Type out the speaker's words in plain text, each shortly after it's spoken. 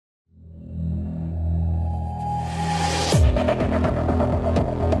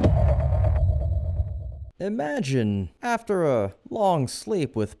Imagine, after a long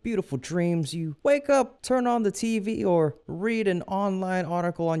sleep with beautiful dreams, you wake up, turn on the TV, or read an online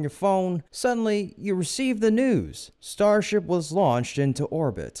article on your phone. Suddenly, you receive the news. Starship was launched into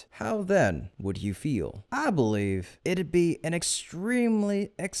orbit. How then would you feel? I believe it'd be an extremely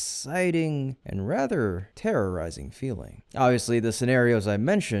exciting and rather terrorizing feeling. Obviously, the scenarios I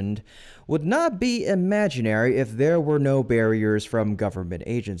mentioned would not be imaginary if there were no barriers from government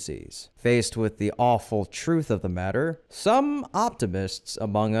agencies. Faced with the awful truth of the matter, some optimists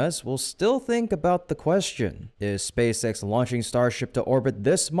among us will still think about the question, is SpaceX launching Starship to orbit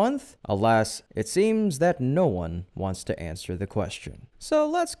this month? Alas, it seems that no one wants to answer the question. So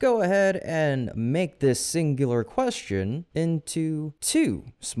let's go ahead and make this singular question into two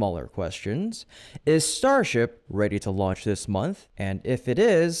smaller questions. Is Starship ready to launch this month? And if it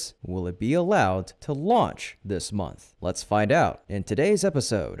is, will it be allowed to launch this month? Let's find out in today's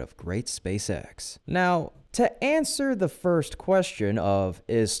episode of Great SpaceX. Now, to answer the first question of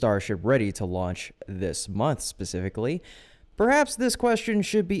is Starship ready to launch this month specifically, perhaps this question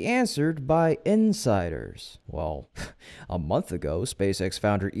should be answered by insiders. Well, a month ago, SpaceX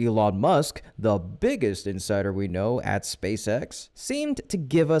founder Elon Musk, the biggest insider we know at SpaceX, seemed to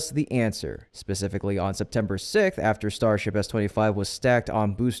give us the answer. Specifically on September 6th, after Starship S-25 was stacked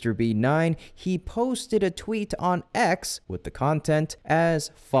on Booster B9, he posted a tweet on X with the content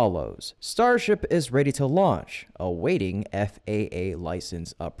as follows: Starship is ready to launch, awaiting FAA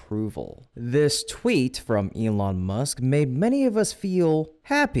license approval. This tweet from Elon Musk made many of us feel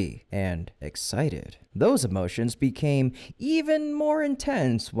happy and excited. Those emotions became even more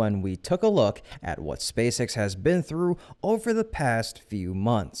intense when we took a look at what SpaceX has been through over the past few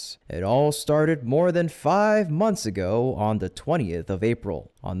months. It all started more than 5 months ago on the 20th of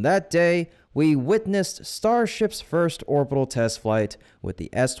April. On that day, we witnessed Starship's first orbital test flight with the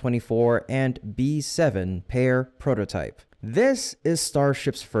S-24 and B-7 pair prototype. This is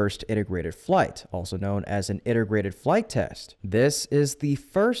Starship's first integrated flight, also known as an integrated flight test. This is the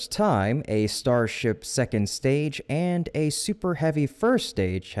first time a Starship second stage and a Super Heavy first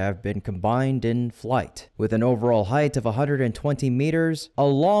stage have been combined in flight. With an overall height of 120 meters,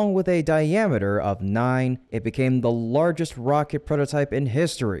 along with a diameter of 9, it became the largest rocket prototype in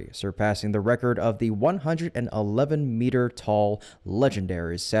history, surpassing the record of the 111-meter tall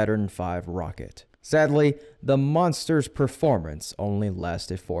legendary Saturn V rocket. Sadly, the monster's performance only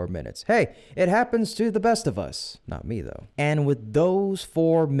lasted 4 minutes. Hey, it happens to the best of us. Not me, though. And with those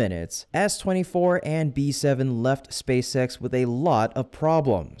 4 minutes, S-24 and B-7 left SpaceX with a lot of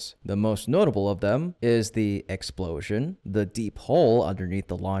problems. The most notable of them is the explosion, the deep hole underneath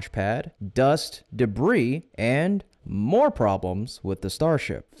the launch pad, dust, debris, and more problems with the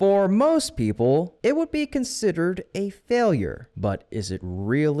Starship. For most people, it would be considered a failure, but is it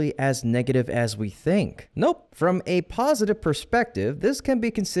really as negative as we think? Nope. From a positive perspective, this can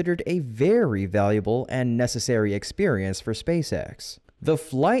be considered a very valuable and necessary experience for SpaceX. The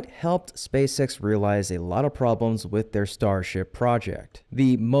flight helped SpaceX realize a lot of problems with their Starship project.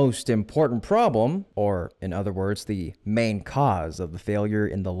 The most important problem, or in other words, the main cause of the failure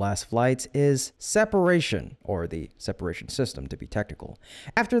in the last flight, is separation, or the separation system to be technical.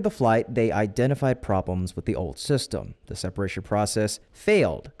 After the flight, they identified problems with the old system. The separation process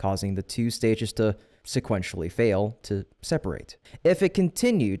failed, causing the two stages to sequentially fail to separate. If it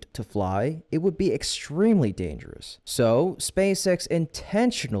continued to fly, it would be extremely dangerous. So, SpaceX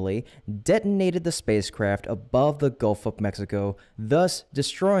intentionally detonated the spacecraft above the Gulf of Mexico, thus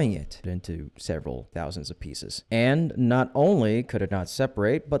destroying it into several thousands of pieces. And not only could it not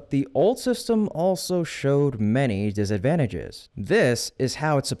separate, but the old system also showed many disadvantages. This is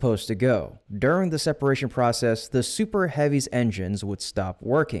how it's supposed to go. During the separation process, the Super Heavy's engines would stop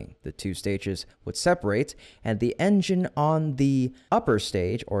working. The two stages would separate, and the engine on the upper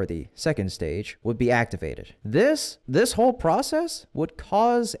stage, or the second stage, would be activated. This whole process would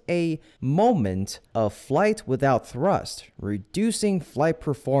cause a moment of flight without thrust, reducing flight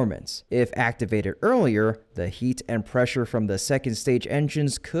performance. If activated earlier, the heat and pressure from the second stage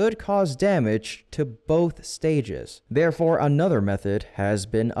engines could cause damage to both stages. Therefore, another method has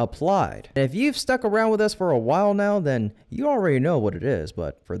been applied. And if you've stuck around with us for a while now, then you already know what it is,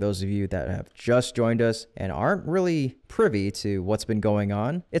 but for those of you that have just joined us and aren't really privy to what's been going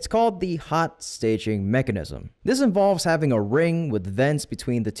on. It's called the hot staging mechanism. This involves having a ring with vents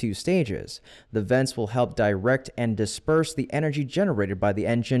between the two stages. The vents will help direct and disperse the energy generated by the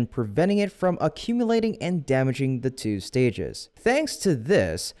engine, preventing it from accumulating and damaging the two stages. Thanks to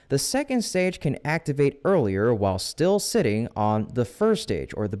this, the second stage can activate earlier while still sitting on the first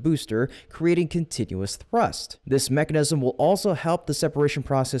stage, or the booster, creating continuous thrust. This mechanism will also help the separation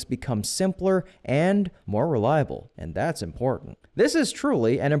process become simpler and more reliable, and that's important. This is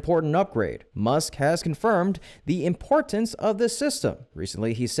truly an important upgrade. Musk has confirmed the importance of this system.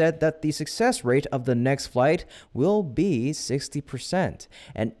 Recently, he said that the success rate of the next flight will be 60%,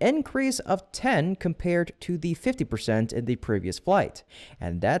 an increase of 10 compared to the 50% in the previous flight.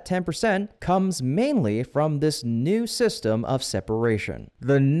 And that 10% comes mainly from this new system of separation.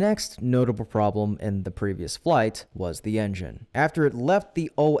 The next notable problem in the previous flight was the engine. After it left the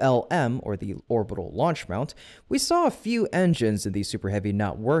OLM, or the orbital launch mount, we saw a few engines in the Super Heavy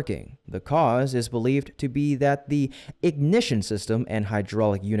not working. The cause is believed to be that the ignition system and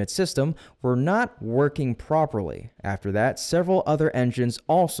hydraulic unit system were not working properly. After that, several other engines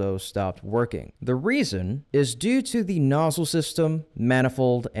also stopped working. The reason is due to the nozzle system,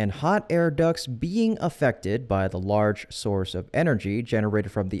 manifold, and hot air ducts being affected by the large source of energy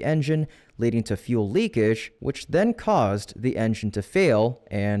generated from the engine, leading to fuel leakage, which then caused the engine to fail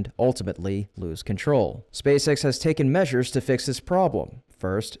and ultimately lose control. SpaceX has taken measures to fix this problem.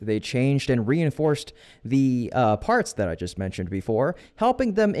 First, they changed and reinforced the parts that I just mentioned before,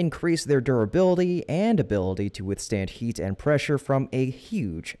 helping them increase their durability and ability to withstand heat and pressure from a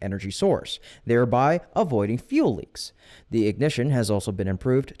huge energy source, thereby avoiding fuel leaks. The ignition has also been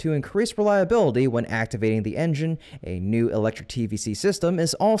improved to increase reliability when activating the engine. A new electric TVC system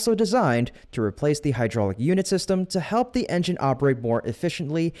is also designed to replace the hydraulic unit system to help the engine operate more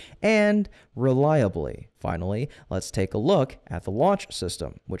efficiently and reliably. Finally, let's take a look at the launch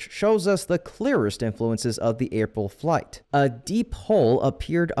system, which shows us the clearest influences of the April flight. A deep hole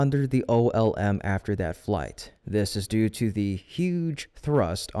appeared under the OLM after that flight. This is due to the huge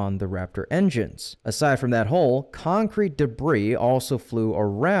thrust on the Raptor engines. Aside from that hole, concrete debris also flew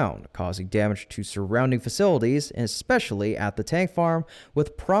around, causing damage to surrounding facilities, especially at the tank farm,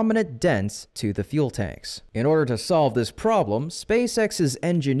 with prominent dents to the fuel tanks. In order to solve this problem, SpaceX's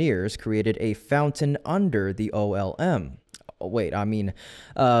engineers created a fountain under the OLM.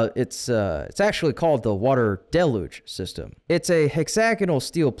 It's actually called the water deluge system. It's a hexagonal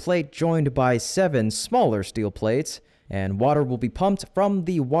steel plate joined by 7 smaller steel plates, and water will be pumped from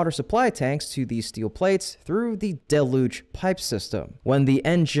the water supply tanks to these steel plates through the deluge pipe system. When the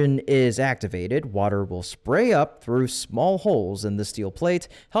engine is activated, water will spray up through small holes in the steel plate,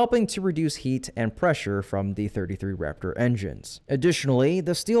 helping to reduce heat and pressure from the 33 Raptor engines. Additionally,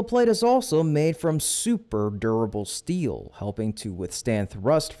 the steel plate is also made from super durable steel, helping to withstand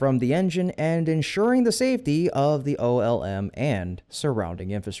thrust from the engine and ensuring the safety of the OLM and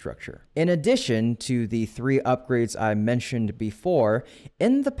surrounding infrastructure. In addition to the 3 upgrades I mentioned before,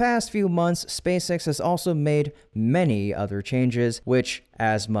 in the past few months, SpaceX has also made many other changes, which,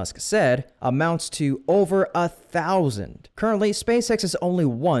 as Musk said, amounts to over 1,000. Currently, SpaceX has only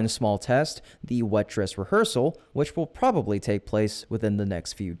one small test, the wet dress rehearsal, which will probably take place within the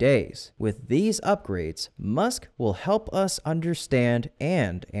next few days. With these upgrades, Musk will help us understand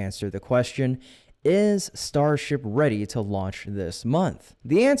and answer the question, is Starship ready to launch this month?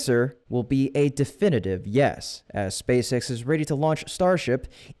 The answer will be a definitive yes, as SpaceX is ready to launch Starship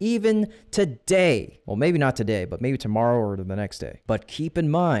even today. Well, maybe not today, but maybe tomorrow or the next day. But keep in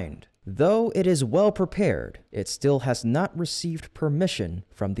mind, though it is well prepared, it still has not received permission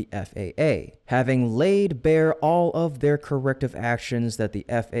from the FAA. Having laid bare all of their corrective actions that the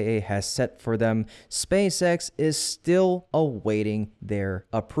FAA has set for them, SpaceX is still awaiting their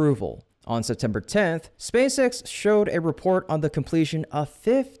approval. On September 10th, SpaceX showed a report on the completion of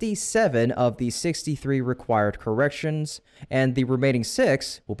 57 of the 63 required corrections, and the remaining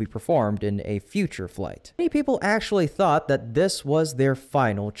 6 will be performed in a future flight. Many people actually thought that this was their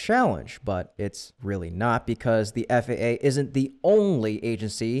final challenge, but it's really not, because the FAA isn't the only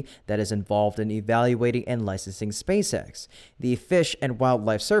agency that is involved in evaluating and licensing SpaceX. The Fish and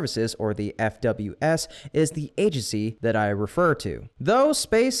Wildlife Services, or the FWS, is the agency that I refer to. Though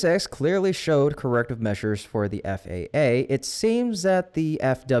SpaceX clearly showed corrective measures for the FAA, it seems that the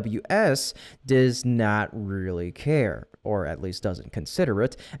FWS does not really care, or at least doesn't consider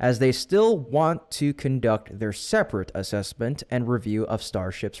it, as they still want to conduct their separate assessment and review of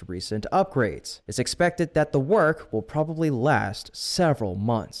Starship's recent upgrades. It's expected that the work will probably last several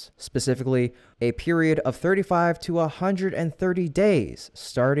months, specifically a period of 35 to 130 days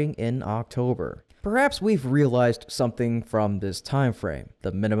starting in October. Perhaps we've realized something from this time frame.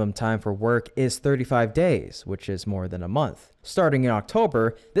 The minimum time for work is 35 days, which is more than a month. Starting in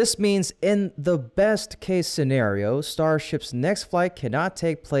October, this means in the best case scenario, Starship's next flight cannot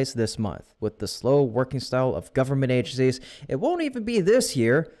take place this month. With the slow working style of government agencies, it won't even be this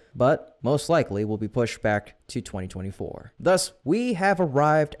year, but most likely will be pushed back to 2024. Thus, we have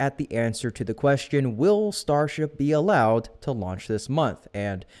arrived at the answer to the question, will Starship be allowed to launch this month?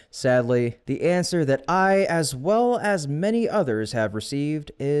 And sadly, the answer that I, as well as many others, have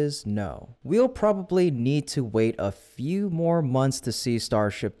received is no. We'll probably need to wait a few more months to see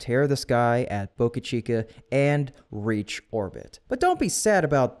Starship tear the sky at Boca Chica and reach orbit. But don't be sad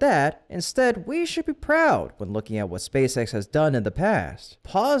about that. Instead, we should be proud when looking at what SpaceX has done in the past.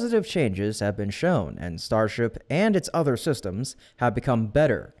 Positive changes have been shown, and Starship and its other systems have become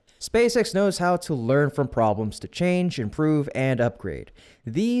better. SpaceX knows how to learn from problems to change, improve, and upgrade.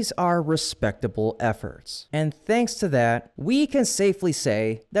 These are respectable efforts. And thanks to that, we can safely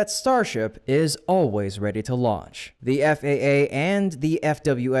say that Starship is always ready to launch. The FAA and the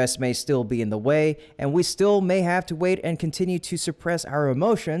FWS may still be in the way, and we still may have to wait and continue to suppress our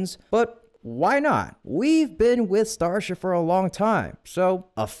emotions, but why not? We've been with Starship for a long time, so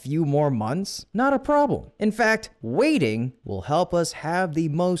a few more months? Not a problem. In fact, waiting will help us have the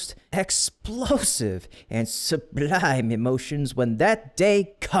most explosive and sublime emotions when that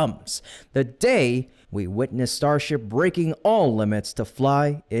day comes. The day we witness Starship breaking all limits to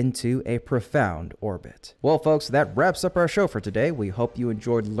fly into a profound orbit. Well, folks, that wraps up our show for today. We hope you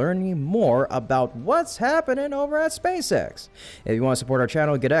enjoyed learning more about what's happening over at SpaceX. If you want to support our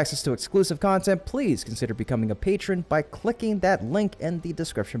channel and get access to exclusive content, please consider becoming a patron by clicking that link in the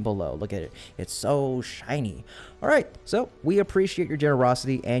description below. Look at it. It's so shiny. All right, so we appreciate your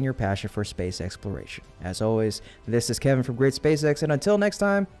generosity and your passion for space exploration. As always, this is Kevin from Great SpaceX, and until next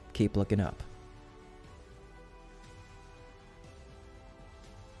time, keep looking up.